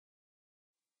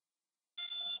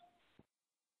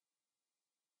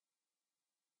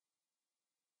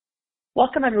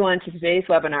Welcome everyone to today's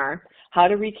webinar, How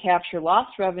to Recapture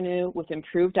Lost Revenue with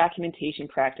Improved Documentation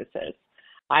Practices.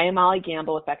 I am Molly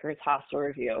Gamble with Becker's Hospital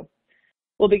Review.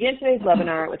 We'll begin today's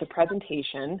webinar with a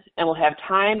presentation, and we'll have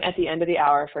time at the end of the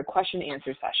hour for a question and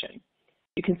answer session.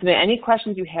 You can submit any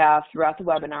questions you have throughout the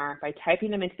webinar by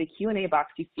typing them into the Q&A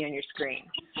box you see on your screen.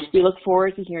 We look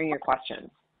forward to hearing your questions.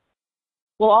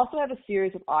 We'll also have a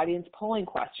series of audience polling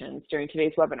questions during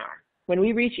today's webinar. When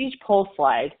we reach each poll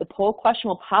slide, the poll question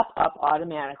will pop up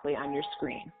automatically on your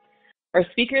screen. Our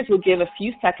speakers will give a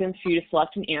few seconds for you to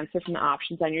select an answer from the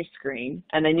options on your screen,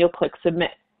 and then you'll click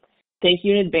Submit. Thank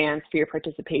you in advance for your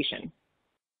participation.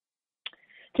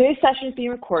 Today's session is being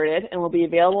recorded and will be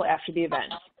available after the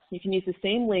event. You can use the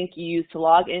same link you used to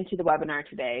log into the webinar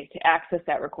today to access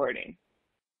that recording.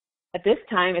 At this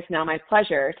time, it's now my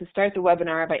pleasure to start the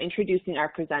webinar by introducing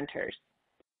our presenters.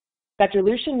 Dr.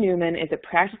 Lucian Newman is a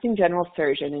practicing general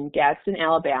surgeon in Gadsden,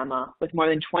 Alabama, with more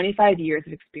than 25 years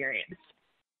of experience.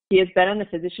 He has been on the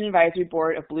Physician Advisory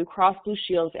Board of Blue Cross Blue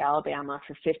Shield of Alabama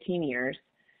for 15 years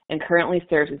and currently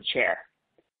serves as chair.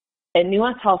 At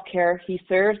Nuance Healthcare, he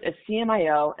serves as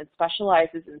CMIO and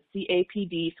specializes in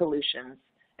CAPD solutions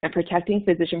and protecting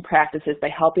physician practices by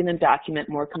helping them document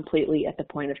more completely at the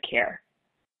point of care.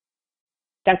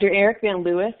 Dr. Eric Van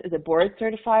Lewis is a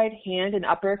board-certified hand and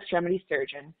upper extremity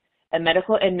surgeon and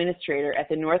medical administrator at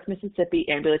the North Mississippi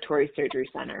Ambulatory Surgery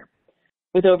Center.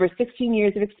 With over 16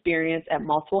 years of experience at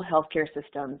multiple healthcare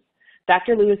systems,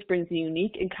 Dr. Lewis brings a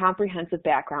unique and comprehensive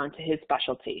background to his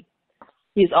specialty.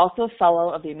 He is also a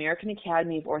fellow of the American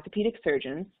Academy of Orthopedic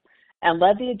Surgeons and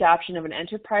led the adoption of an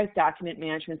enterprise document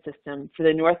management system for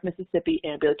the North Mississippi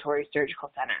Ambulatory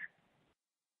Surgical Center.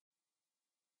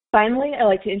 Finally, I'd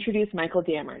like to introduce Michael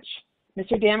Damage.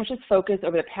 Mr. Damage's focus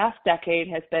over the past decade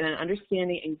has been on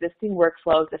understanding existing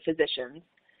workflows of physicians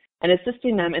and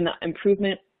assisting them in the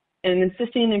improvement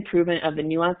of the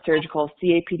Nuance Surgical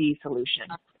CAPD solution.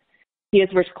 He has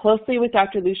worked closely with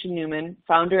Dr. Lucian Newman,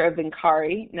 founder of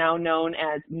Vincari, now known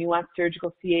as Nuance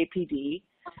Surgical CAPD,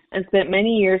 and spent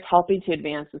many years helping to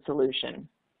advance the solution.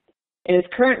 In his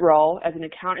current role as an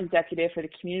account executive for the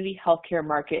community healthcare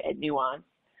market at Nuance,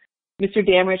 Mr.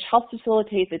 Damage helps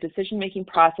facilitate the decision-making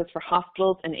process for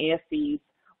hospitals and ASCs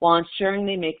while ensuring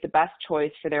they make the best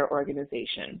choice for their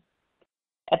organization.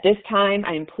 At this time,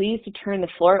 I am pleased to turn the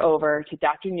floor over to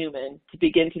Dr. Newman to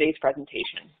begin today's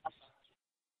presentation.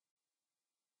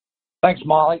 Thanks,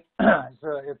 Molly.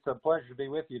 It's a pleasure to be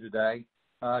with you today.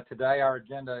 Today, our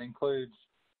agenda includes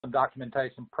some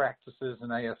documentation practices in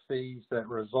ASCs that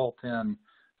result in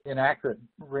inaccurate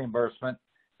reimbursement,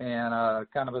 and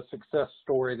kind of a success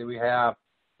story that we have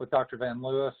with Dr. Van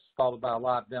Lewis, followed by a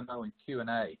live demo and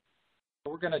Q&A.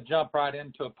 So we're going to jump right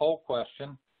into a poll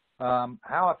question.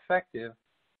 How effective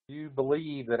do you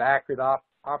believe that accurate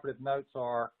operative notes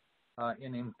are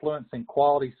in influencing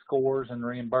quality scores and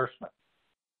reimbursement?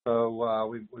 So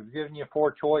we've given you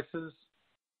 4 choices.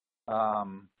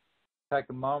 Take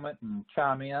a moment and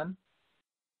chime in.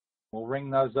 We'll ring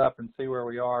those up and see where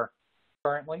we are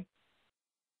currently.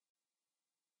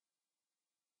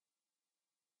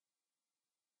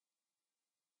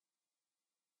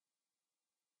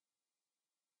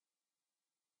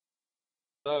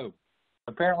 So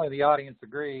apparently the audience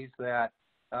agrees that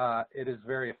it is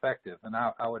very effective, and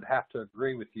I would have to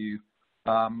agree with you.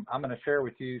 I'm going to share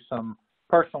with you some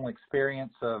personal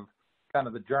experience of kind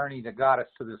of the journey that got us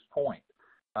to this point.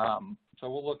 So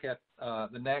we'll look at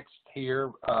the next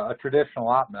here, a traditional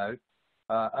op note.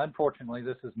 Unfortunately,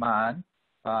 this is mine,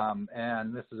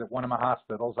 and this is at one of my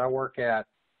hospitals. I work at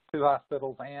 2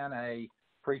 hospitals and a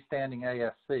freestanding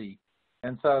ASC.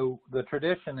 And so the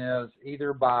tradition is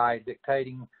either by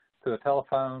dictating to a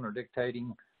telephone or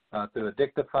dictating through a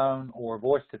dictaphone or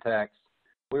voice to text,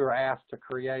 we were asked to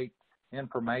create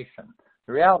information.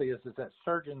 The reality is that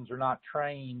surgeons are not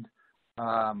trained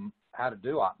how to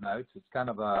do op notes. It's kind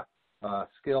of a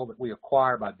skill that we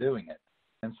acquire by doing it.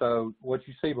 And so what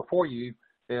you see before you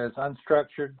is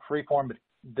unstructured, free-form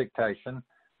dictation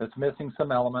that's missing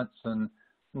some elements. And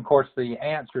of course, the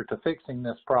answer to fixing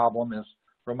this problem is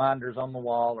reminders on the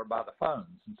wall or by the phones.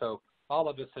 And so all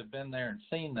of us have been there and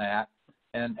seen that.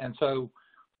 And so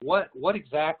what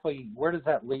exactly, where does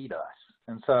that lead us?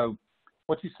 And so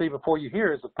what you see before you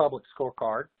here is a public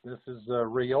scorecard. This is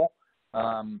real.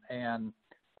 And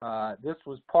this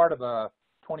was part of a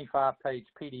 25-page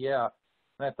PDF.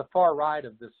 And at the far right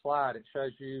of this slide, it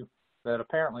shows you that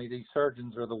apparently these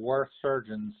surgeons are the worst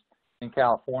surgeons in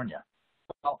California.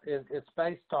 Well, it's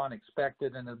based on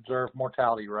expected and observed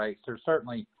mortality rates. There's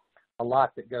certainly a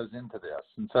lot that goes into this.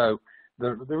 And so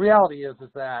the reality is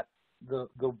that the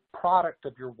product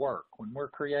of your work, when we're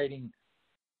creating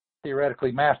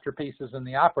theoretically masterpieces in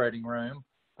the operating room,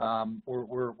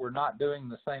 we're not doing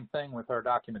the same thing with our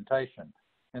documentation.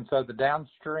 And so the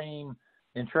downstream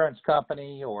insurance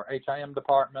company or HIM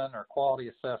department or quality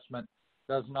assessment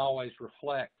doesn't always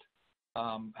reflect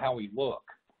how we look.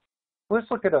 Let's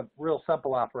look at a real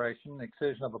simple operation, the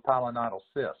excision of a pilonidal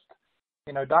cyst.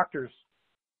 You know, doctors,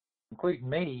 including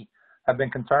me, have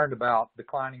been concerned about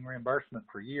declining reimbursement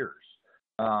for years.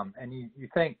 And you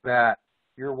think that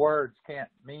your words can't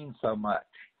mean so much.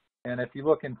 And if you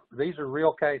look in, these are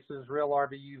real cases, real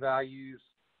RVU values,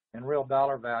 and real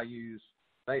dollar values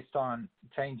based on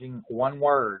changing one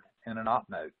word in an op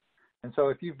note. And so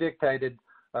if you've dictated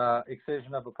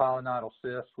excision of a pilonidal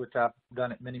cyst, which I've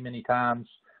done it many, many times,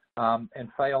 and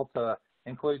failed to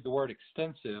include the word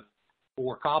extensive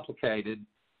or complicated,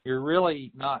 you're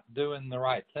really not doing the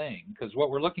right thing, because what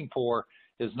we're looking for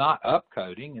is not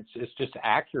upcoding, it's just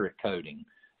accurate coding.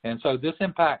 And so this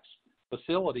impacts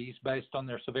facilities based on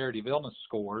their severity of illness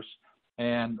scores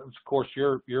and, of course,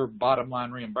 your bottom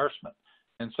line reimbursement.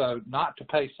 And so not to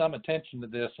pay some attention to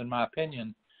this, in my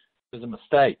opinion, is a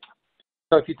mistake.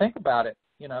 So if you think about it,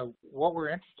 you know, what we're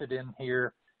interested in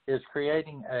here is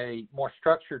creating a more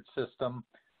structured system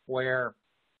where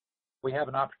we have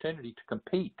an opportunity to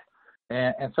compete.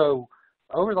 And so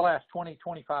over the last 20,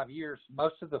 25 years,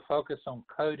 most of the focus on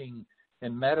coding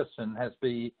in medicine has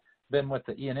been with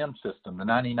the E&M system, the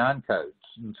 99 codes.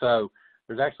 And so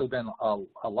there's actually been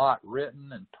a lot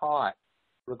written and taught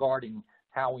regarding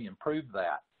how we improve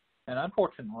that. And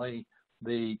unfortunately,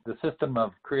 the system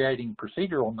of creating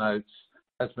procedural notes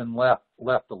has been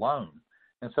left alone.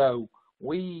 And so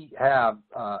we have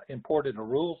imported a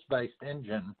rules-based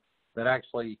engine that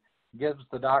actually gives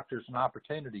the doctors an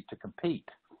opportunity to compete.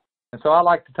 And so I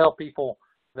like to tell people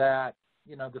that,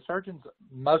 you know, the surgeons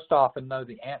most often know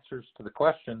the answers to the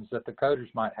questions that the coders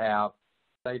might have.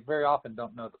 They very often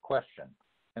don't know the question.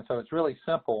 And so it's really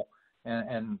simple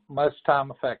and most time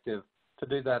effective to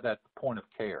do that at the point of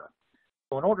care.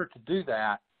 So in order to do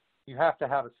that, you have to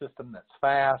have a system that's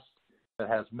fast, that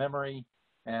has memory,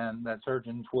 and that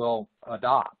surgeons will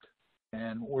adopt.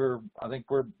 And I think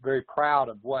we're very proud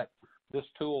of what this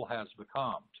tool has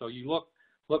become. So you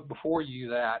look before you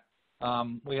that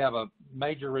we have a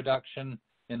major reduction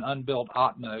in unbilled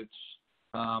op notes.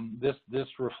 This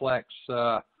reflects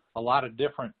a lot of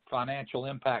different financial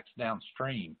impacts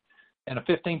downstream, and a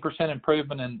 15%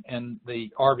 improvement in the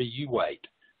RVU weight.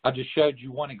 I just showed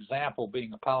you one example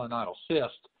being a pilonidal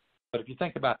cyst, but if you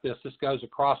think about this, this goes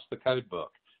across the code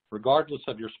book, regardless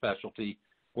of your specialty,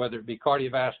 whether it be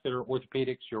cardiovascular,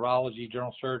 orthopedics, urology,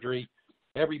 general surgery.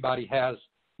 Everybody has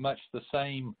much the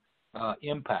same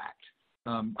impact.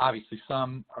 Obviously,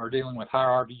 some are dealing with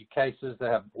higher RVU cases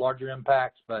that have larger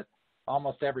impacts, but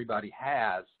almost everybody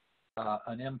has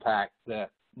an impact that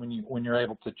when you're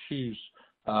able to choose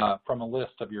from a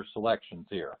list of your selections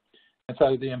here. And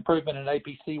so the improvement in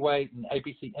APC weight and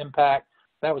APC impact,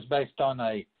 that was based on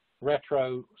a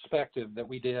retrospective that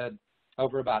we did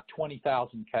over about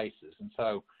 20,000 cases. And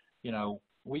so, you know,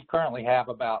 we currently have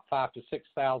about 5,000 to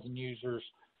 6,000 users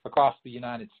across the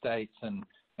United States and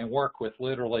work with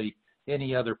literally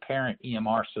any other parent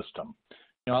EMR system.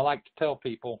 You know, I like to tell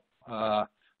people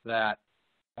that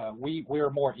we're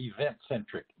more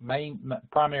event-centric.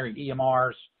 Primary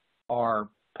EMRs are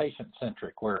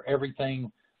patient-centric, where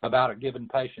everything about a given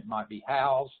patient might be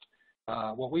housed.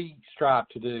 What we strive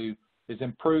to do is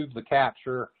improve the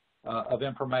capture of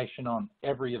information on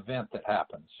every event that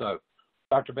happens. So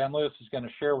Dr. Van Lewis is going to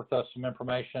share with us some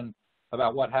information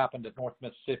about what happened at North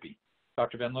Mississippi.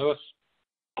 Dr. Van Lewis?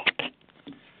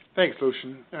 Thanks,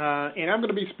 Lucian. And I'm going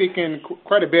to be speaking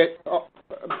quite a bit,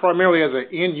 primarily as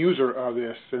an end user of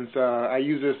this, since I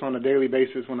use this on a daily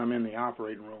basis when I'm in the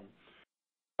operating room.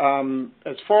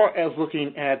 As far as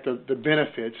looking at the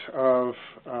benefits of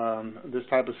this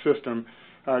type of system,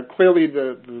 clearly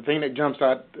the thing that jumps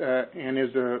out and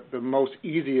is the most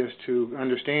easiest to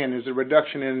understand is the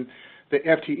reduction in the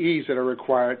FTEs that are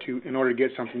required in order to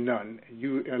get something done.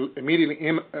 You immediately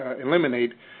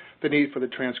eliminate the need for the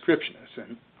transcriptionist,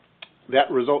 and that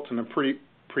results in a pretty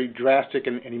drastic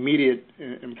and immediate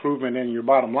improvement in your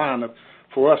bottom line.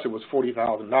 For us, it was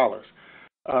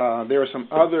 $40,000. There are some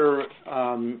other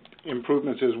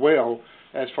improvements as well,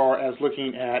 as far as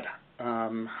looking at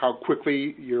how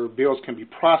quickly your bills can be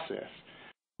processed.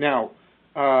 Now,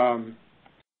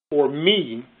 for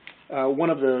me, one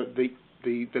of the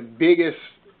biggest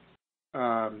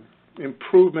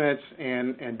improvements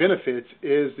and benefits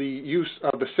is the use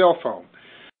of the cell phone.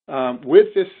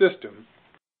 With this system,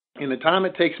 in the time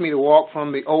it takes me to walk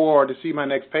from the OR to see my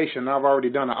next patient, I've already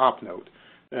done an op note.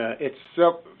 It's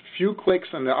a few clicks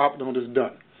and the op note is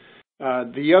done.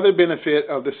 The other benefit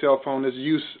of the cell phone is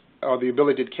use or the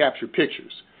ability to capture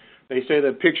pictures. They say that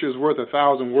a picture is worth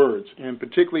 1,000 words, and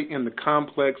particularly in the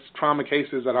complex trauma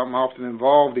cases that I'm often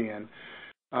involved in,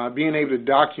 being able to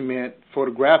document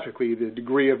photographically the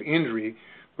degree of injury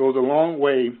goes a long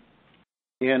way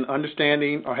in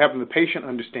understanding or having the patient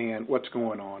understand what's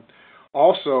going on.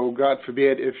 Also, God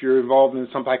forbid, if you're involved in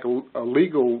some type of a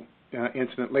legal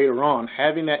incident later on,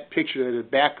 having that picture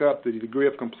that back up the degree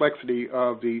of complexity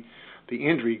of the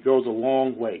injury goes a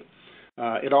long way.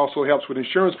 It also helps with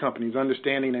insurance companies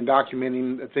understanding and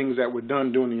documenting the things that were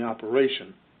done during the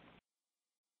operation.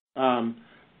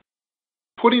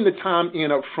 Putting the time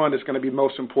in up front is going to be the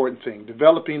most important thing.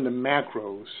 Developing the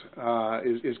macros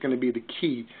is going to be the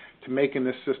key to making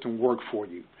this system work for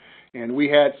you. And we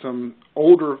had some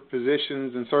older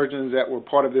physicians and surgeons that were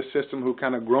part of this system who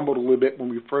kind of grumbled a little bit when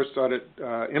we first started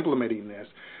implementing this.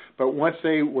 But once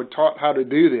they were taught how to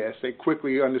do this, they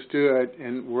quickly understood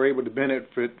and were able to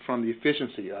benefit from the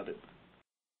efficiency of it.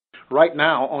 Right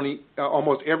now,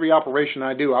 almost every operation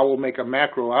I do, I will make a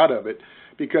macro out of it,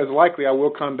 because likely I will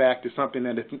come back to something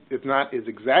that, if not is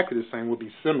exactly the same, will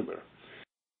be similar.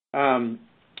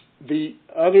 The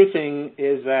other thing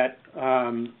is that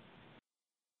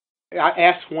I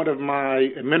asked one of my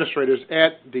administrators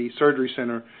at the surgery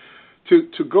center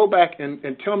to go back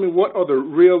and tell me what are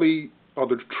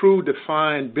the true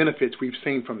defined benefits we've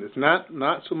seen from this.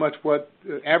 Not so much what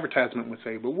the advertisement would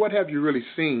say, but what have you really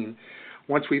seen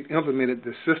once we've implemented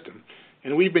this system.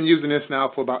 And we've been using this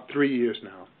now for about 3 years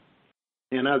now.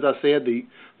 And as I said,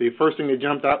 the first thing that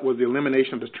jumped out was the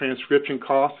elimination of the transcription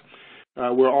costs.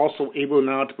 We're also able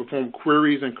now to perform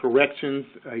queries and corrections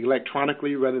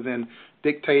electronically rather than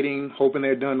dictating, hoping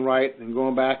they're done right, and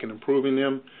going back and improving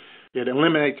them. It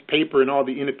eliminates paper and all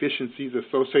the inefficiencies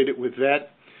associated with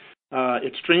that.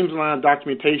 It streamlines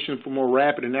documentation for more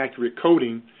rapid and accurate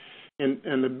coding,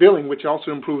 and the billing, which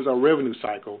also improves our revenue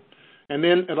cycle. And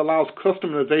then it allows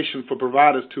customization for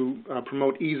providers to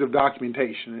promote ease of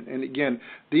documentation. And again,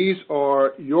 these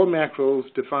are your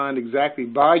macros defined exactly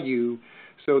by you,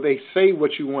 so they say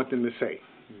what you want them to say.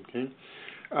 Okay?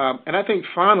 And I think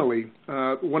finally,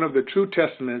 one of the true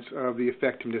testaments of the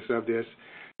effectiveness of this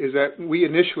is that we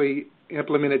initially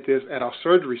implemented this at our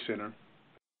surgery center,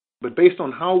 but based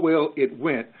on how well it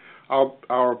went,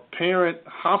 our parent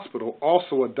hospital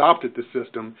also adopted the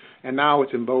system, and now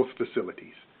it's in both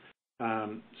facilities.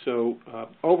 So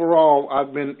overall,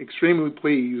 I've been extremely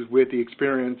pleased with the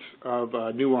experience of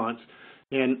Nuance,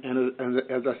 and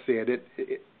as I said,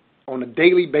 on a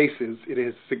daily basis, it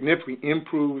has significantly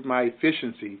improved my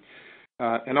efficiency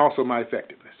and also my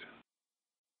effectiveness.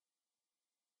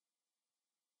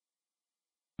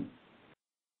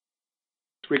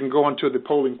 So we can go on to the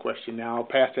polling question now. I'll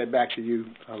pass that back to you,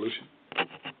 Lucian.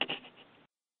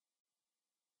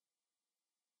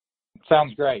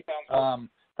 Sounds great.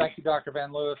 Thank you, Dr.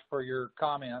 Van Lewis, for your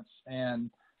comments.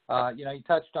 And, you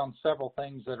touched on several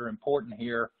things that are important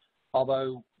here,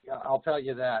 although I'll tell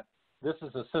you that this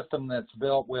is a system that's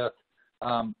built with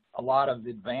a lot of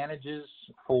advantages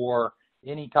for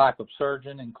any type of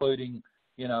surgeon, including,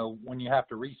 when you have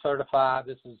to recertify,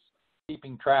 this is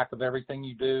keeping track of everything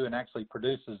you do and actually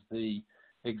produces the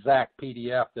exact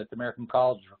PDF that the American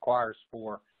College requires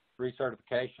for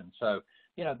recertification. So,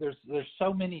 there's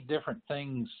so many different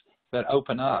things that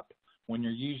open up when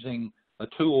you're using a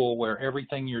tool where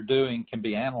everything you're doing can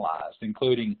be analyzed,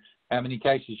 including how many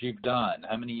cases you've done,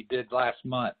 how many you did last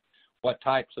month, what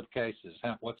types of cases,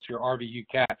 what's your RVU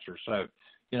capture. So,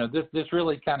 this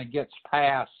really kind of gets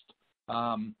past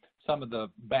some of the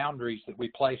boundaries that we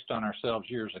placed on ourselves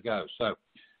years ago. So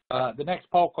the next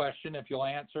poll question, if you'll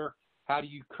answer, how do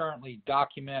you currently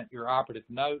document your operative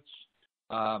notes,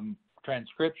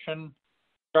 transcription,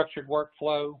 structured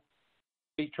workflow,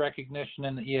 speech recognition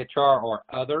in the EHR, or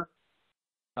other?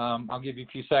 I'll give you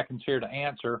a few seconds here to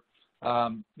answer.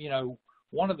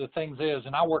 One of the things is,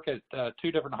 and I work at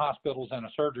 2 different hospitals and a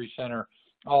surgery center,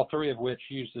 all 3 of which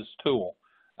use this tool.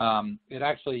 It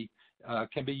actually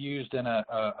can be used in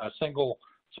a single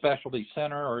specialty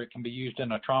center, or it can be used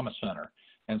in a trauma center.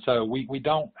 And so we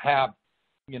don't have,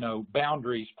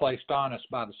 boundaries placed on us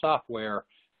by the software.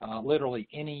 Literally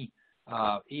any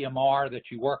EMR that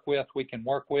you work with, we can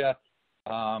work with.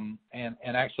 And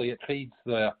actually it feeds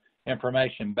the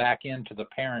information back into the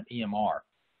parent EMR.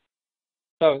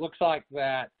 So it looks like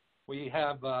that we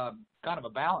have kind of a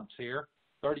balance here,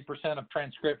 30% of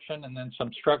transcription and then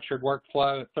some structured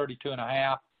workflow at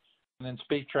 32.5%, and then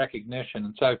speech recognition.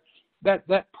 And so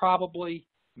that probably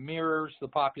mirrors the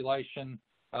population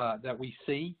that we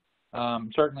see.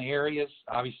 Certainly areas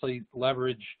obviously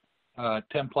leverage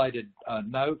templated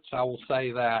notes. I will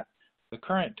say that the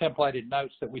current templated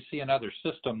notes that we see in other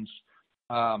systems,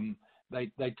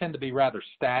 they tend to be rather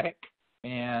static.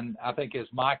 And I think, as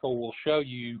Michael will show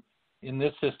you, in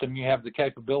this system, you have the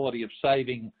capability of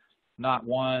saving not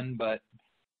one, but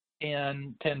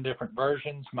 10 different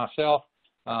versions. Myself,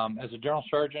 as a general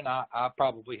surgeon, I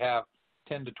probably have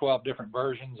 10 to 12 different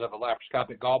versions of a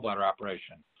laparoscopic gallbladder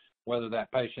operation, whether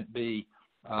that patient be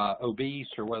obese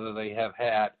or whether they have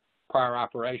had prior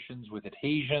operations with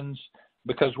adhesions,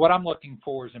 because what I'm looking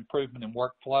for is improvement in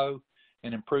workflow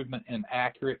and improvement in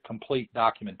accurate, complete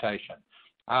documentation.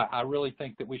 I really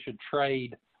think that we should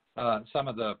trade some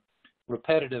of the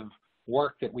repetitive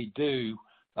work that we do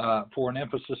for an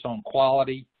emphasis on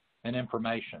quality and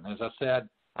information. As I said,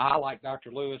 I, like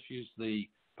Dr. Lewis, use the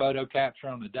photo capture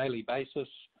on a daily basis.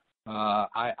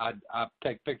 I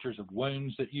take pictures of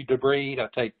wounds that you debride. I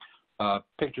take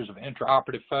pictures of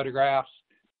intraoperative photographs.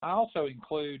 I also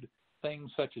include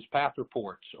things such as path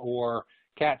reports or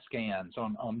CAT scans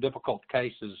on difficult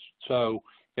cases. So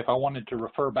if I wanted to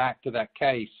refer back to that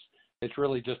case, it's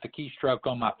really just a keystroke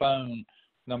on my phone,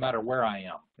 no matter where I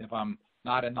am. If I'm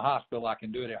not in the hospital, I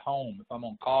can do it at home. If I'm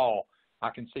on call, I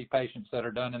can see patients that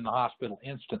are done in the hospital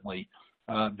instantly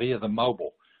via the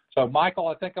mobile. So, Michael,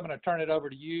 I think I'm going to turn it over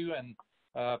to you, and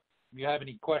if you have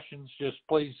any questions, just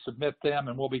please submit them,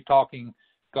 and we'll be talking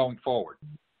going forward.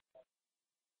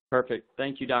 Perfect.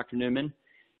 Thank you, Dr. Newman.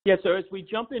 Yeah, so as we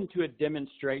jump into a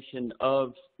demonstration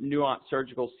of Nuance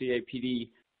Surgical CAPD,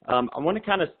 I want to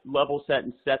kind of level set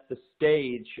and set the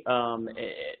stage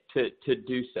to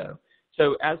do so.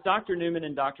 So as Dr. Newman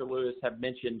and Dr. Lewis have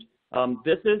mentioned,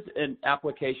 this is an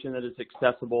application that is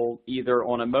accessible either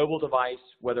on a mobile device,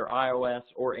 whether iOS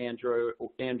or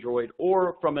Android,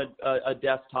 or from a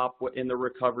desktop in the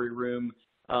recovery room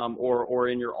or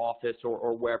in your office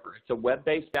or wherever. It's a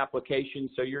web-based application,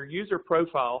 so your user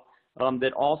profile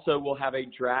that also will have a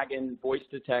Dragon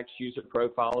voice-to-text user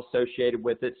profile associated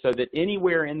with it, so that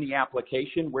anywhere in the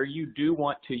application where you do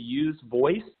want to use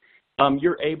voice,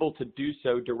 you're able to do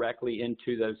so directly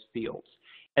into those fields.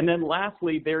 And then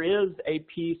lastly, there is a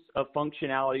piece of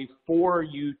functionality for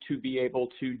you to be able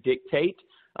to dictate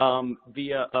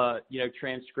via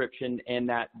transcription, and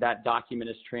that document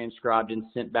is transcribed and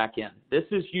sent back in. This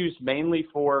is used mainly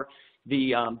for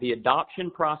the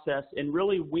adoption process and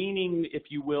really weaning, if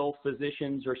you will,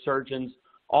 physicians or surgeons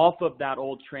off of that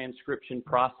old transcription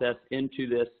process into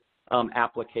this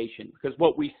application. Because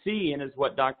what we see, and is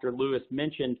what Dr. Lewis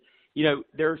mentioned,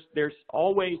 there's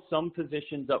always some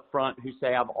physicians up front who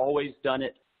say, I've always done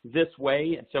it this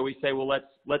way. And so we say, well,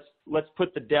 let's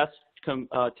put the desk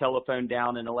telephone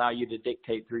down and allow you to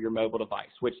dictate through your mobile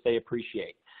device, which they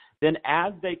appreciate. Then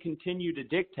as they continue to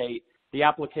dictate, the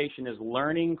application is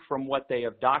learning from what they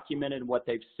have documented, what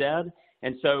they've said.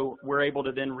 And so we're able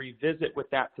to then revisit with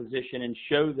that physician and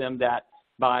show them that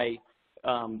by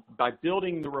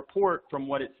building the report from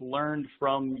what it's learned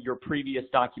from your previous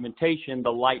documentation, the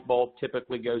light bulb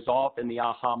typically goes off and the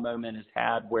aha moment is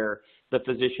had, where the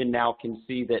physician now can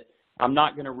see that I'm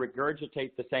not going to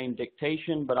regurgitate the same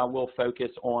dictation, but I will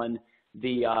focus on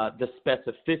the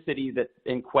specificity that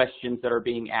in questions that are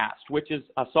being asked, which is,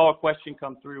 I saw a question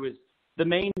come through, is the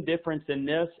main difference in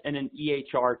this and an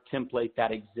EHR template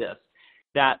that exists,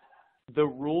 that the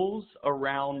rules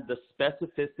around the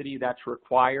specificity that's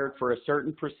required for a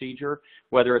certain procedure,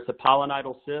 whether it's a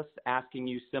pilonidal cyst asking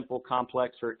you simple,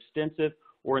 complex, or extensive,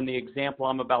 or in the example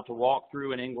I'm about to walk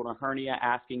through, an inguinal hernia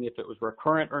asking if it was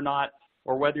recurrent or not,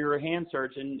 or whether you're a hand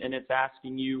surgeon and it's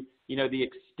asking you, the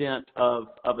extent of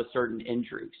a certain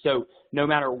injury. So no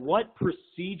matter what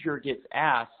procedure gets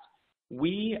asked,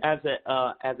 we as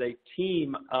a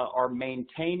team are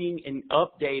maintaining and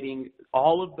updating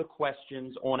all of the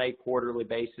questions on a quarterly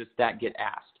basis that get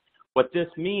asked. What this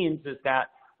means is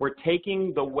that we're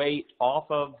taking the weight off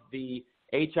of the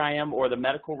HIM or the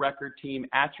medical record team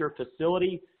at your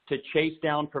facility to chase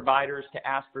down providers to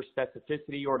ask for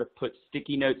specificity or to put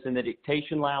sticky notes in the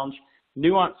dictation lounge.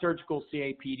 Nuance Surgical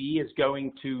CAPD is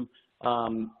going to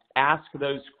ask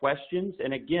those questions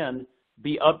and, again,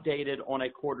 be updated on a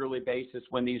quarterly basis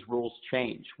when these rules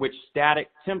change, which static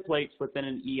templates within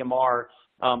an EMR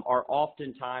are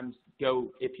oftentimes go,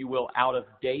 if you will, out of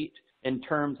date in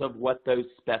terms of what those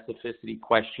specificity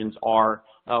questions are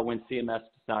when CMS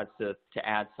decides to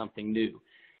add something new.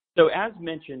 So as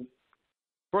mentioned,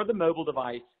 for the mobile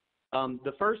device,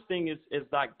 the first thing is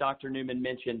like Dr. Newman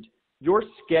mentioned, your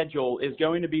schedule is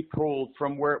going to be pulled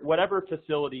from whatever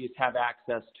facilities have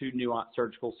access to Nuance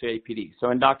Surgical CAPD.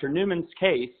 So in Dr. Newman's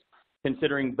case,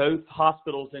 considering both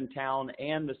hospitals in town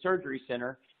and the surgery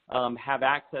center have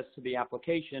access to the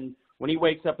application, When he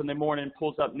wakes up in the morning and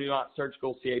pulls up Nuance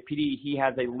Surgical CAPD, he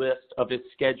has a list of his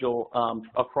schedule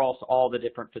across all the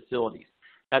different facilities.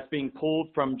 That's being pulled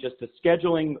from just a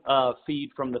scheduling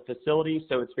feed from the facility,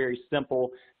 so it's very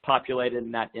simple, populated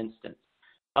in that instance.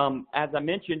 As I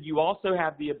mentioned, you also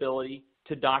have the ability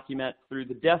to document through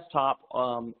the desktop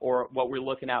or what we're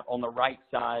looking at on the right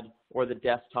side or the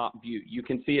desktop view. You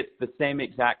can see it's the same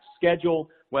exact schedule,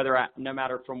 no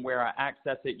matter from where I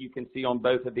access it. You can see on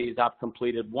both of these I've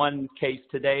completed one case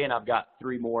today and I've got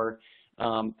three more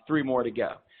to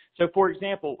go. So for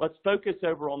example, let's focus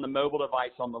over on the mobile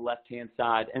device on the left-hand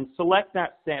side and select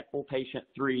that sample patient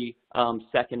 3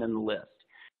 second in the list.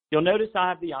 You'll notice I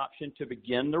have the option to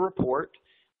begin the report.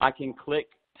 I can click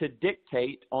to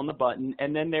dictate on the button,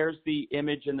 and then there's the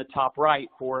image in the top right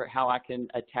for how I can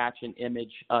attach an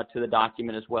image to the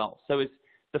document as well. So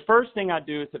the first thing I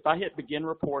do is if I hit begin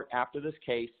report after this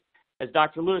case, as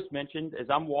Dr. Lewis mentioned, as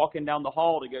I'm walking down the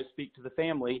hall to go speak to the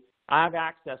family, I have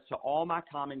access to all my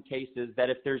common cases that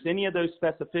if there's any of those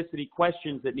specificity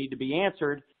questions that need to be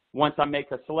answered, once I make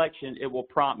a selection, it will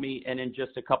prompt me, and in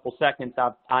just a couple seconds,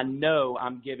 I know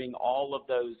I'm giving all of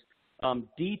those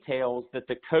details that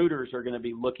the coders are going to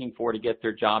be looking for to get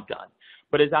their job done.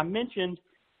 But as I mentioned,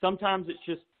 sometimes it's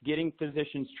just getting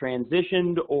physicians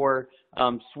transitioned or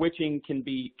switching can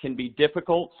be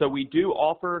difficult. So we do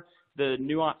offer the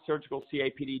Nuance Surgical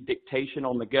CAPD dictation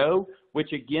on the go,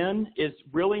 which again is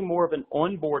really more of an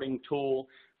onboarding tool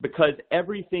because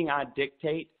everything I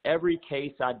dictate, every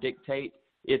case I dictate,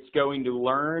 it's going to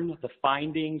learn the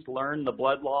findings, learn the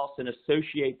blood loss, and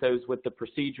associate those with the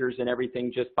procedures and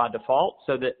everything just by default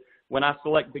so that when I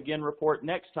select begin report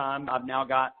next time, I've now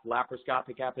got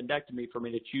laparoscopic appendectomy for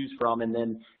me to choose from and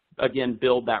then, again,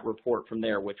 build that report from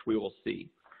there, which we will see.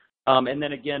 And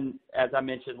then again, as I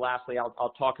mentioned, lastly,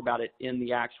 I'll talk about it in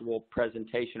the actual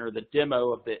presentation or the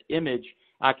demo of the image.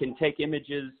 I can take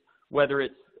images, whether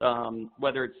it's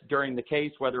during the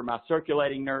case, whether my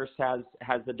circulating nurse has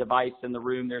the device in the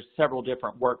room. There's several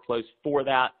different workflows for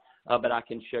that, but I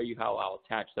can show you how I'll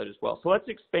attach that as well. So let's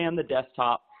expand the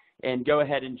desktop and go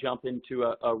ahead and jump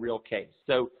into a real case.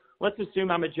 So let's assume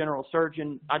I'm a general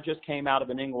surgeon. I just came out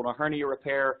of an inguinal hernia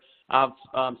repair. I've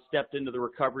stepped into the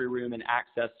recovery room and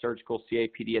accessed surgical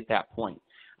CAPD at that point.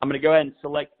 I'm going to go ahead and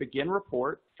select begin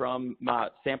report from my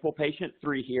sample patient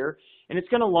 3 here, and it's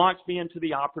going to launch me into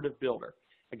the operative builder.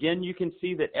 Again, you can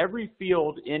see that every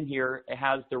field in here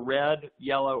has the red,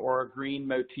 yellow, or green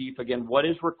motif. Again, what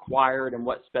is required and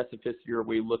what specificity are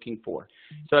we looking for?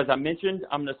 So as I mentioned,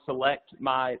 I'm going to select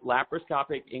my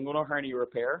laparoscopic inguinal hernia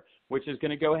repair, which is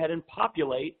going to go ahead and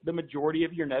populate the majority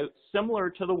of your notes similar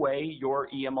to the way your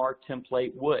EMR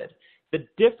template would. The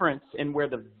difference in where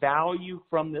the value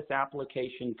from this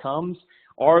application comes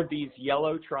are these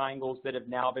yellow triangles that have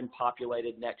now been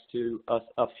populated next to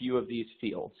a few of these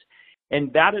fields.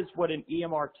 And that is what an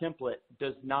EMR template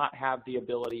does not have the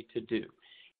ability to do.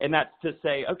 And that's to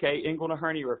say, okay, inguinal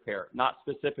hernia repair, not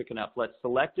specific enough. Let's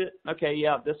select it. Okay,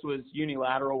 yeah, this was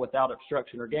unilateral without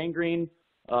obstruction or gangrene,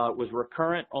 was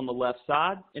recurrent on the left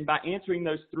side. And by answering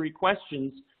those 3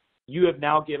 questions, you have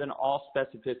now given all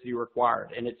specificity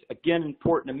required. And it's, again,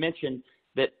 important to mention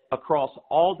that across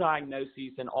all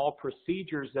diagnoses and all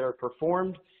procedures that are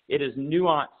performed, it is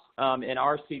Nuance and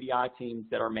our CDI teams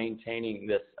that are maintaining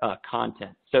this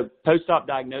content. So post-op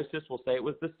diagnosis, we'll say it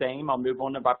was the same. I'll move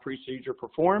on to by procedure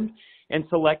performed and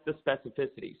select the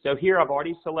specificity. So here I've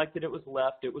already selected it was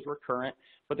left, it was recurrent,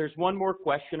 but there's one more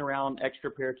question around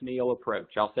extraperitoneal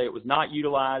approach. I'll say it was not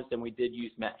utilized and we did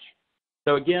use mesh.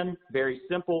 So again, very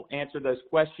simple, answer those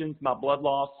questions. My blood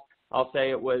loss, I'll say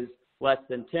it was less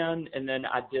than 10, and then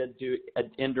I did do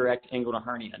an indirect inguinal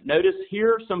hernia. Notice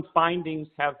here some findings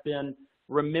have been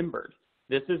remembered.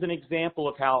 This is an example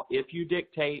of how if you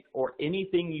dictate or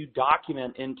anything you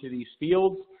document into these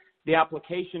fields, the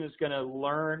application is going to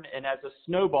learn and as a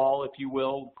snowball, if you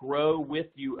will, grow with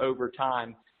you over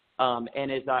time. And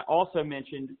as I also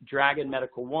mentioned, Dragon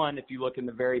Medical One, if you look in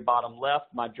the very bottom left,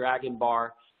 my Dragon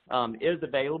bar is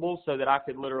available so that I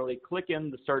could literally click in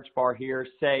the search bar here,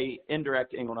 say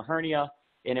indirect inguinal hernia,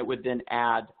 and it would then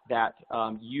add that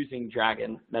using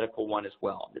Dragon Medical One as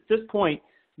well. At this point,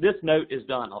 this note is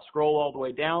done. I'll scroll all the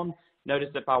way down. Notice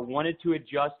if I wanted to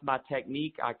adjust my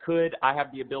technique, I could. I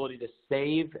have the ability to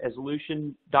save, as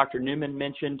Dr. Newman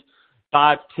mentioned,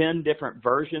 5, 10 different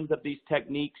versions of these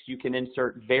techniques. You can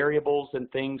insert variables and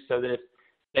things so that if,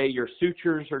 say, your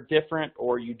sutures are different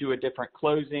or you do a different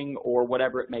closing or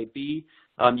whatever it may be,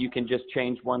 you can just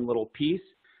change one little piece.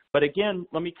 But again,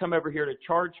 let me come over here to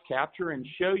charge capture and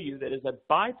show you that as a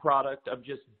byproduct of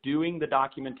just doing the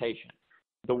documentation,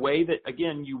 the way that,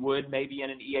 again, you would maybe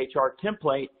in an EHR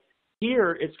template,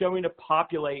 Here, it's going to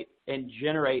populate and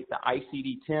generate the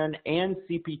ICD-10 and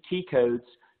CPT codes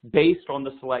based on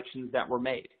the selections that were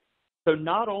made. So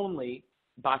not only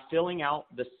by filling out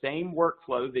the same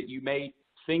workflow that you may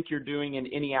think you're doing in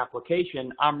any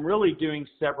application, I'm really doing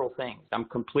several things. I'm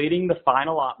completing the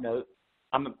final op note.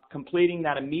 I'm completing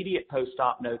that immediate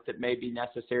post-op note that may be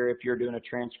necessary if you're doing a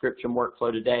transcription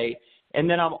workflow today. And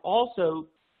then I'm also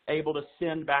able to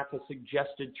send back a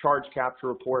suggested charge capture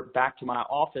report back to my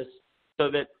office so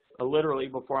that literally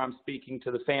before I'm speaking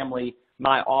to the family,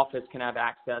 my office can have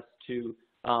access to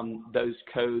those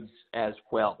codes as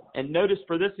well. And notice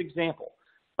for this example,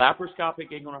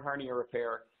 laparoscopic inguinal hernia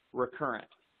repair recurrent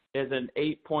is an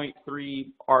 8.3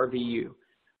 RVU,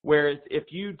 whereas if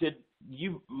you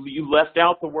left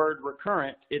out the word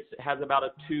recurrent, it has about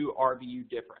a 2 RVU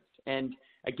difference. And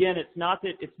again, it's not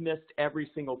that it's missed every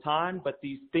single time, but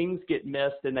these things get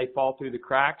missed and they fall through the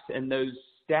cracks, and those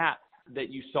stats that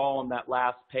you saw on that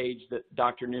last page that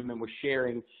Dr. Newman was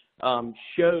sharing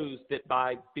shows that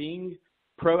by being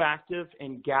proactive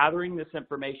and gathering this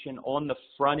information on the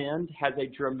front end has a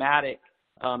dramatic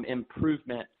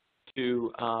improvement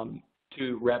to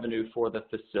revenue for the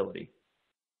facility.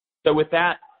 So with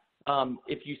that,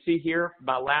 if you see here,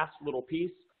 my last little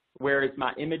piece, where is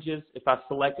my images? If I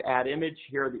select add image,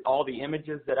 here are all the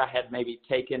images that I had maybe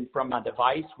taken from my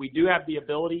device. We do have the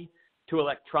ability to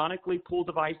electronically pull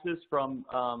devices from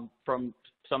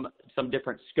some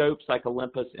different scopes like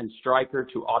Olympus and Stryker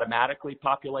to automatically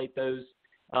populate those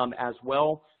as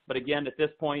well. But again, at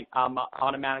this point, I'm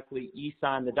automatically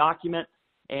e-sign the document,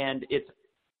 and it's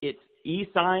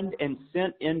e-signed and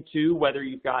sent into, whether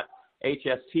you've got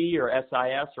HST or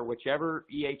SIS or whichever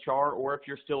EHR, or if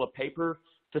you're still a paper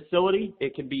facility,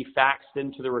 it can be faxed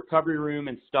into the recovery room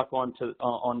and stuck on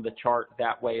the chart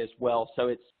that way as well. So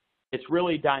it's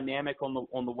really dynamic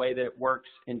on the way that it works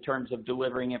in terms of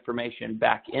delivering information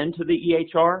back into the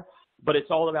EHR, but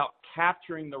it's all about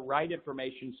capturing the right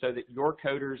information so that your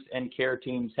coders and care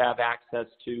teams have access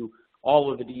to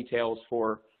all of the details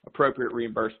for appropriate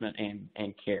reimbursement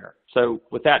and care. So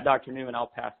with that, Dr. Newman,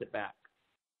 I'll pass it back.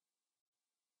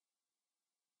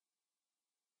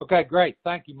 Okay, great.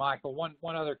 Thank you, Michael.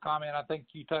 One other comment I think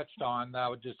you touched on that I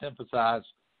would just emphasize.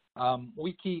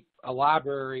 We keep a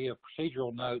library of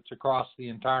procedural notes across the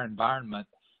entire environment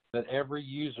that every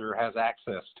user has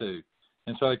access to.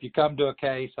 And so if you come to a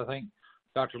case, I think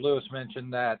Dr. Lewis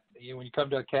mentioned that when you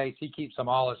come to a case, he keeps them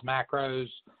all as macros.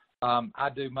 I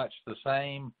do much the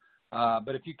same.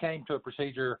 But if you came to a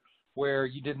procedure where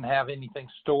you didn't have anything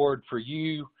stored for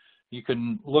you, you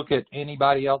can look at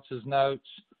anybody else's notes,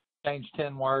 change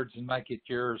 10 words, and make it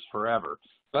yours forever.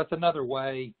 So that's another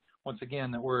way, once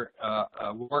again, that we're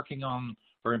working on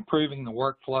or improving the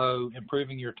workflow,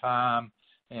 improving your time,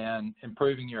 and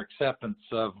improving your acceptance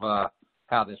of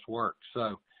how this works.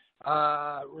 So,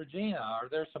 Regina, are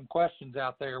there some questions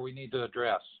out there we need to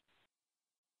address?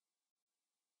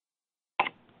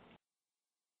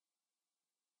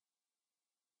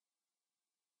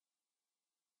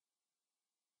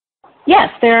 Yes,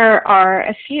 there are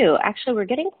a few. Actually, we're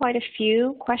getting quite a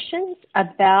few questions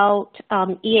about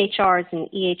EHRs and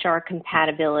EHR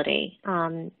compatibility.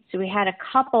 So we had a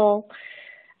couple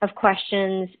of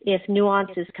questions if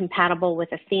Nuance is compatible with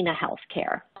Athena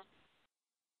Healthcare.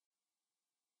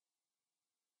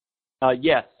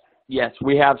 Yes,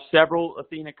 we have several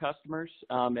Athena customers,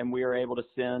 and we are able to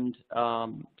send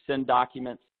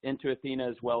documents into Athena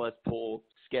as well as pull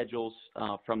schedules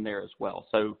from there as well.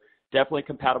 So definitely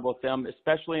compatible with them,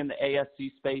 especially in the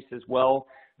ASC space as well.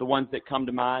 The ones that come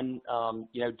to mind,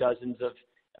 dozens of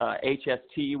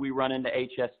HST, we run into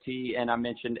HST, and I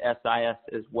mentioned SIS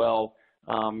as well.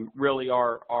 Really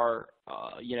are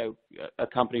a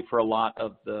company for a lot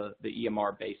of the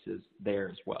EMR bases there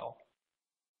as well.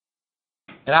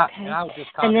 And I was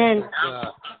just commenting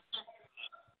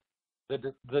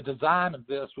that the design of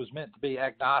this was meant to be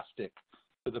agnostic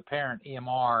to the parent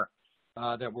EMR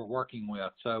that we're working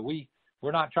with. So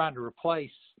we're not trying to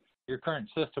replace your current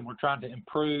system. We're trying to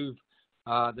improve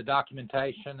the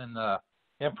documentation and the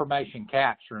information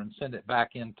capture and send it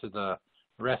back into the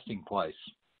resting place.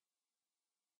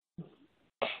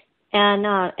 And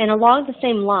along the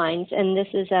same lines, and this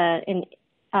is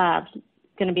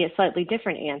going to be a slightly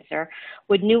different answer,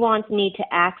 would Nuance need to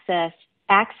access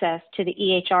to the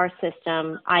EHR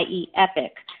system, i.e.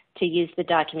 Epic, to use the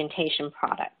documentation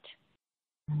product?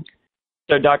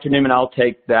 So Dr. Newman, I'll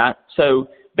take that. So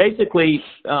basically,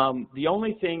 the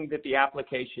only thing that the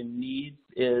application needs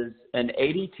is an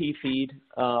ADT feed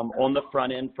on the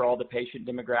front end for all the patient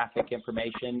demographic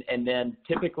information, and then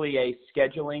typically a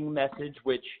scheduling message,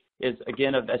 which is,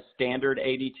 again, a standard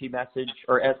ADT message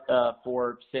or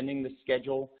for sending the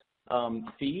schedule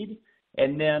feed.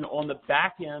 And then on the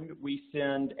back end, we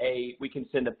can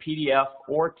send a PDF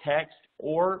or text,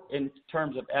 or in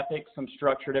terms of Epic, some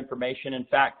structured information. In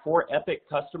fact, for Epic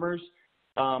customers,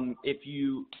 if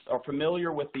you are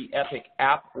familiar with the Epic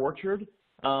App Orchard,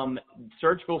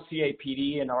 Surgical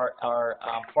CAPD and our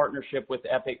partnership with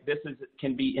Epic,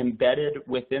 can be embedded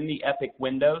within the Epic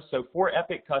window. So for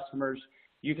Epic customers,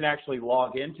 you can actually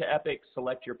log into Epic,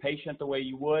 select your patient the way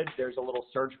you would. There's a little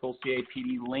Surgical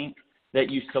CAPD link that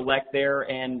you select there,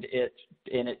 and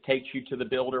it takes you to the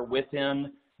builder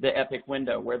within the Epic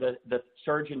window, where the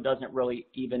surgeon doesn't really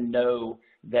even know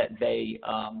that they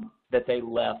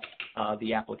left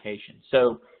the application.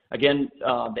 So again,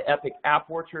 the Epic App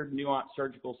Orchard, Nuance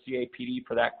Surgical CAPD.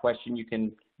 For that question, you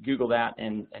can Google that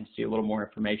and see a little more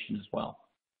information as well.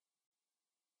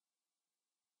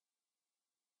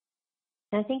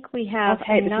 I think we have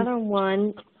another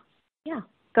one. Yeah,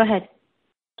 go ahead.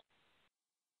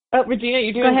 Oh, Regina,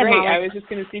 you're doing great. Molly. I was just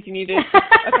going to see if you needed.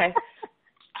 Okay.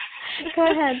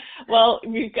 Go ahead. Well,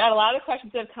 we've got a lot of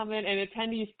questions that have come in, and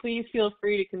attendees, please feel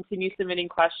free to continue submitting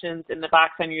questions in the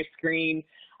box on your screen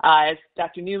as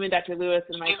Dr. Newman, Dr. Lewis,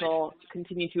 and Michael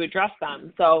continue to address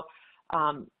them. So,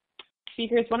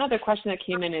 speakers, one other question that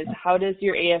came in is, how does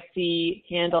your ASC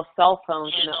handle cell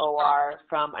phones in the OR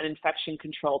from an infection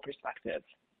control perspective?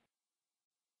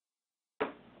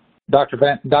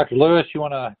 Dr. Lewis, you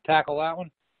want to tackle that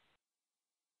one?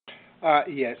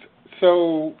 Yes.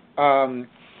 So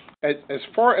as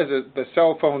far as the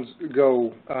cell phones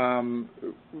go,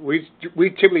 we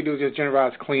typically do just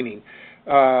generalized cleaning.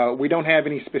 We don't have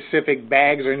any specific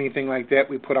bags or anything like that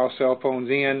we put our cell phones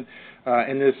in.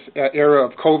 In this era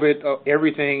of COVID,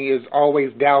 everything is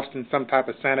always doused in some type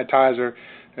of sanitizer,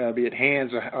 be it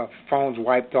hands or phones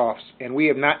wiped off. And we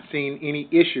have not seen any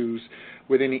issues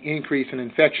with any increase in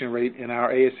infection rate in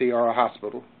our ASC or our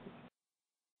hospital.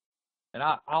 And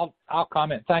I'll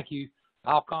comment. Thank you.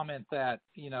 I'll comment that,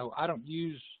 I don't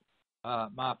use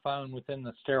my phone within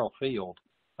the sterile field.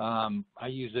 I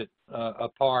use it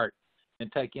apart and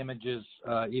take images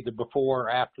either before or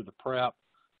after the prep.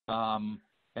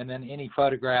 And then any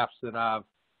photographs that I've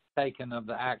taken of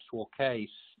the actual case,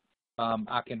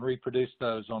 I can reproduce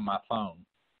those on my phone.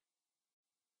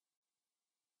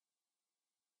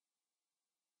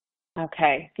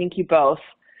 Okay, thank you both.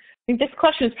 I think this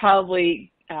question is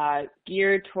probably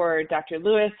geared toward Dr.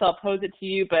 Lewis, so I'll pose it to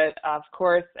you, but of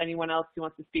course, anyone else who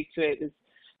wants to speak to it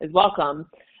is welcome.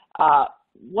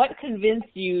 What convinced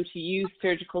you to use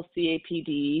surgical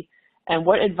CAPD, and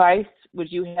what advice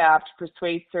would you have to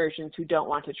persuade surgeons who don't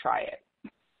want to try it?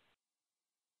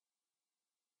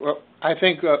 Well, I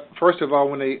think, first of all,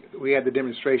 when we had the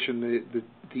demonstration,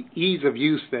 the ease of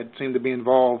use that seemed to be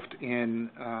involved in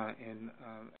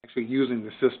actually using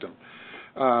the system.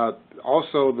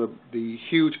 Also, the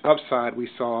huge upside we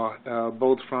saw,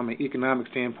 both from an economic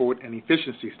standpoint and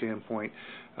efficiency standpoint,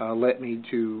 led me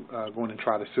to go in and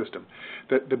try the system.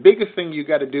 The biggest thing you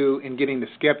got to do in getting the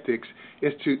skeptics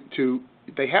is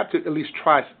they have to at least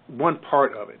try one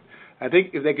part of it. I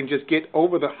think if they can just get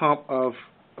over the hump of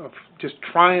just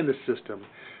trying the system,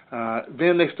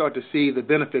 then they start to see the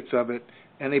benefits of it,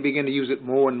 and they begin to use it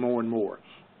more and more and more.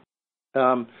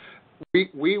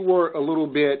 We were a little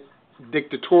bit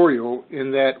dictatorial in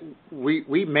that we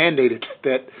mandated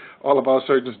that all of our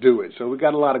surgeons do it. So we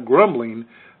got a lot of grumbling,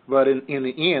 but in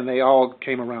the end, they all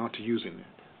came around to using it.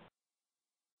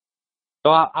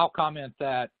 So I'll comment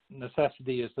that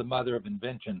necessity is the mother of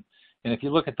invention. And if you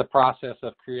look at the process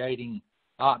of creating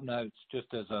op notes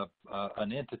just as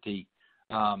an entity,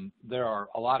 there are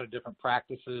a lot of different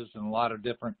practices and a lot of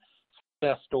different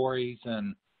success stories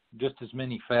and just as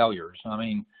many failures. I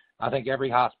mean, I think every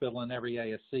hospital and every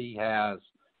ASC has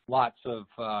lots of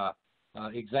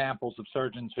examples of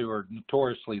surgeons who are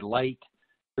notoriously late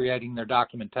creating their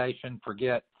documentation,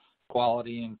 forget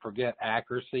quality and forget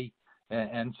accuracy.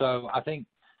 And so I think,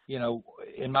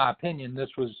 in my opinion, this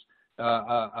was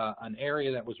an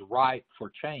area that was ripe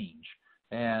for change.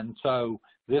 And so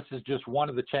this is just one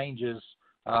of the changes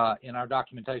in our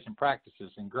documentation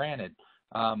practices. And granted,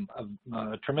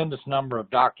 a tremendous number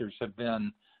of doctors have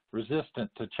been resistant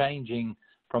to changing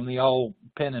from the old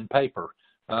pen and paper.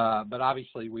 But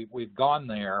obviously we've gone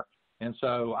there. And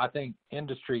so I think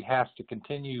industry has to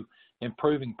continue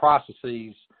improving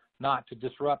processes, not to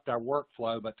disrupt our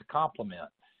workflow, but to complement.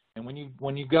 And when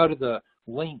you go to the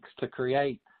links to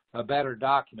create a better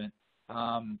document,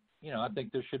 I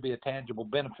think there should be a tangible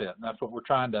benefit. And that's what we're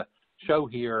trying to show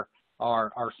here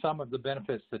are some of the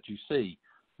benefits that you see.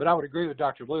 But I would agree with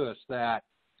Dr. Lewis that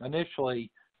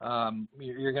initially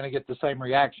you're going to get the same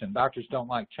reaction. Doctors don't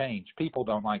like change. People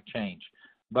don't like change.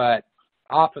 But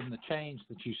often the change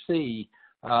that you see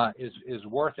is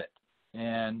worth it.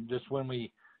 And just when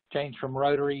we change from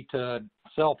rotary to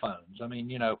cell phones, I mean,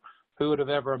 who would have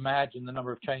ever imagined the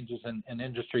number of changes in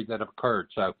industry that have occurred?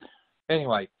 So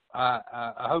anyway,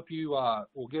 I hope you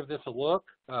will give this a look.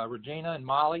 Regina and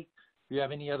Molly, if you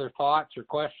have any other thoughts or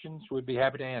questions, we'd be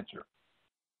happy to answer.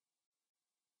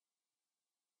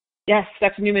 Yes,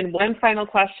 Dr. Newman, one final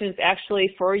question is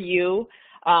actually for you,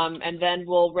 and then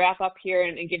we'll wrap up here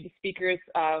and give the speakers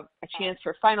a chance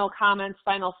for final comments,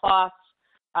 final thoughts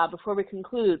before we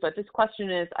conclude. But this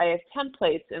question is, I have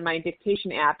templates in my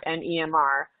dictation app and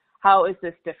EMR. How is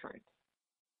this different?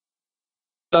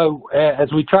 So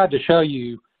as we tried to show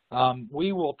you,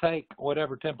 we will take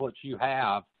whatever templates you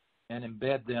have and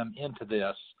embed them into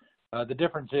this. The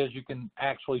difference is you can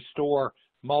actually store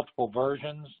multiple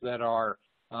versions that are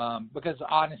because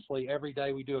honestly, every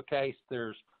day we do a case,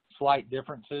 there's slight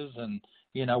differences, and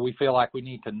we feel like we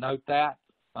need to note that.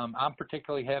 I'm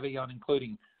particularly heavy on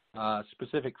including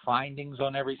specific findings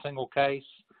on every single case,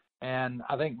 and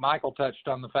I think Michael touched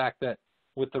on the fact that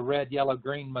with the red, yellow,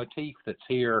 green motif that's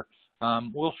here,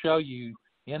 we'll show you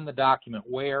in the document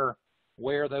where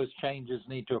those changes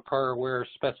need to occur, where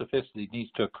specificity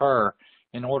needs to occur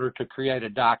in order to create a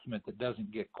document that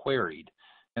doesn't get queried.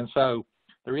 And so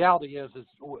the reality is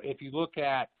if you look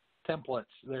at templates,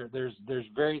 there's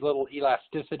very little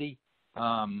elasticity.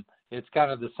 It's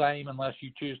kind of the same unless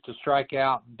you choose to strike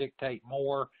out and dictate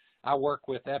more. I work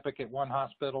with Epic at one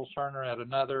hospital, Cerner at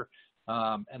another,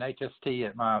 and HST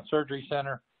at my surgery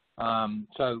center.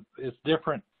 So it's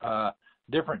different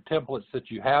templates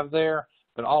that you have there,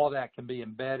 but all of that can be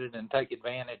embedded and take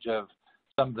advantage of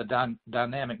some of the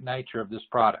dynamic nature of this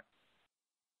product.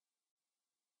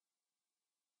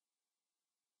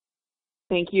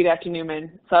 Thank you, Dr.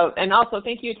 Newman. And also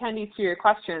thank you, attendees, for your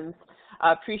questions.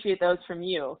 Appreciate those from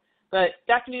you. But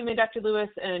Dr. Newman, Dr. Lewis,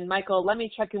 and Michael, let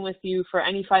me check in with you for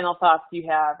any final thoughts you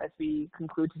have as we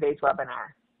conclude today's webinar.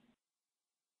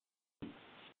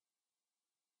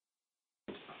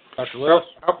 Dr. Lewis?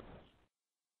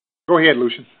 Go ahead,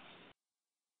 Lucian.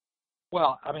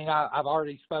 Well, I mean, I've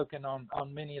already spoken on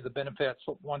many of the benefits.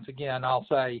 Once again, I'll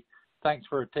say thanks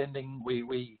for attending.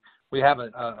 We have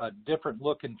a different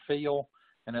look and feel.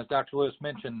 And as Dr. Lewis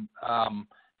mentioned,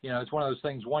 it's one of those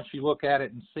things, once you look at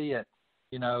it and see it,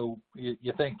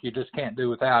 you think you just can't do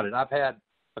without it. I've had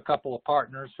a couple of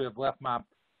partners who have left my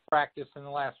practice in the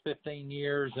last 15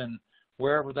 years, and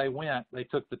wherever they went, they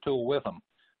took the tool with them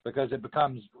because it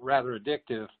becomes rather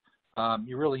addictive.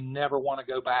 You really never want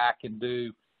to go back and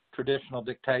do traditional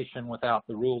dictation without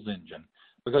the rules engine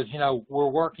because, we're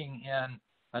working in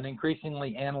an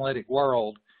increasingly analytic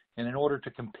world, and in order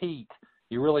to compete,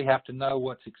 you really have to know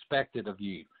what's expected of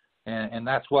you, and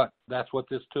that's what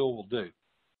this tool will do.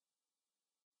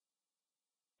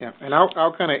 Yeah, and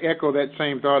I'll kind of echo that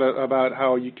same thought about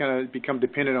how you kind of become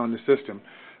dependent on the system.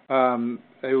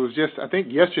 It was just, I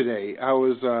think yesterday, I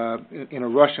was in a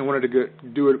rush and wanted to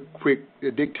do a quick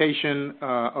dictation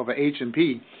of an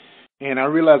H&P, and I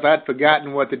realized I'd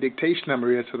forgotten what the dictation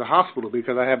number is for the hospital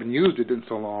because I haven't used it in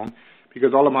so long,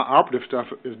 because all of my operative stuff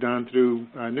is done through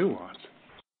Nuance.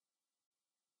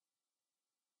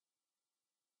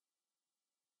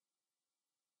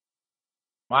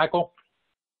 Michael?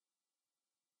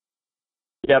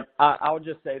 Yep, I would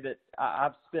just say that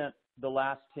I've spent the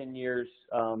last 10 years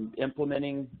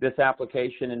implementing this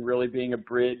application and really being a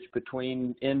bridge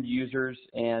between end users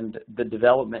and the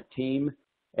development team.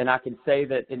 And I can say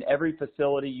that in every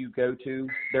facility you go to,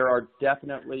 there are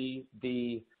definitely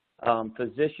the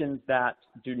physicians that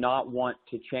do not want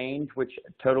to change, which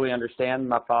I totally understand.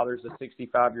 My father's a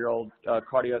 65-year-old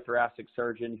cardiothoracic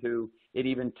surgeon who it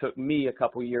even took me a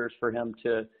couple years for him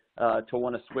to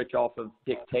want to switch off of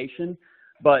dictation.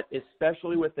 But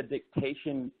especially with the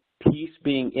dictation piece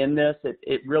being in this,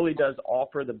 it really does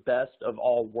offer the best of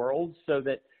all worlds, so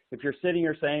that if you're sitting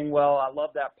here saying, well, I love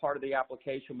that part of the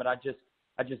application, but I just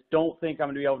don't think I'm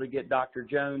going to be able to get Dr.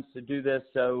 Jones to do this,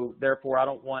 so therefore I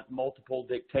don't want multiple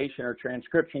dictation or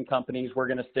transcription companies. We're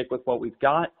going to stick with what we've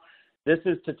got. This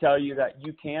is to tell you that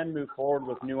you can move forward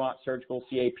with Nuance Surgical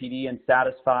CAPD and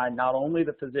satisfy not only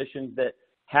the physicians that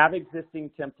have existing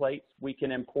templates we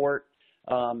can import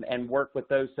and work with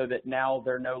those so that now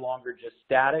they're no longer just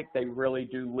static. They really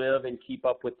do live and keep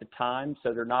up with the time,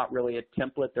 so they're not really a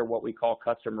template. They're what we call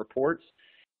custom reports.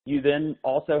 You then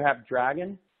also have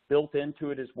Dragon built into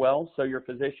it as well, so your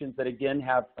physicians that, again,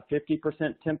 have a 50%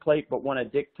 template but want to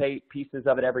dictate pieces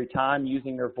of it every time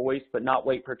using their voice but not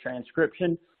wait for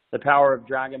transcription, the power of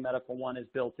Dragon Medical One is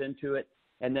built into it.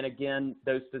 And then again,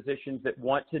 those physicians that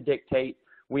want to dictate,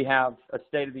 we have a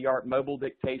state-of-the-art mobile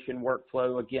dictation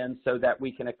workflow, again, so that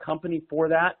we can accompany for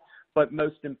that, but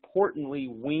most importantly,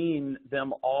 wean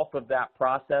them off of that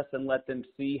process and let them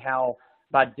see how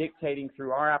by dictating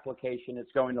through our application,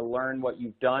 it's going to learn what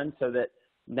you've done so that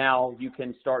now you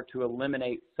can start to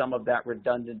eliminate some of that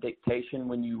redundant dictation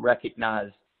when you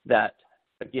recognize that,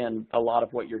 again, a lot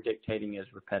of what you're dictating is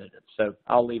repetitive. So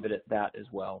I'll leave it at that as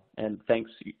well. And thanks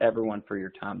everyone for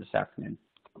your time this afternoon.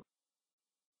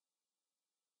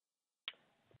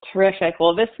 Terrific.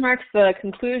 Well, this marks the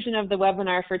conclusion of the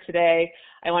webinar for today.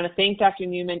 I want to thank Dr.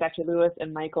 Newman, Dr. Lewis,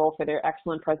 and Michael for their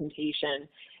excellent presentation,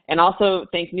 and also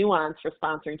thank Nuance for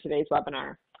sponsoring today's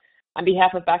webinar. On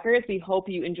behalf of Becker's, we hope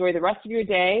you enjoy the rest of your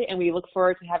day, and we look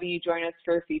forward to having you join us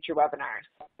for future webinars.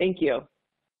 Thank you.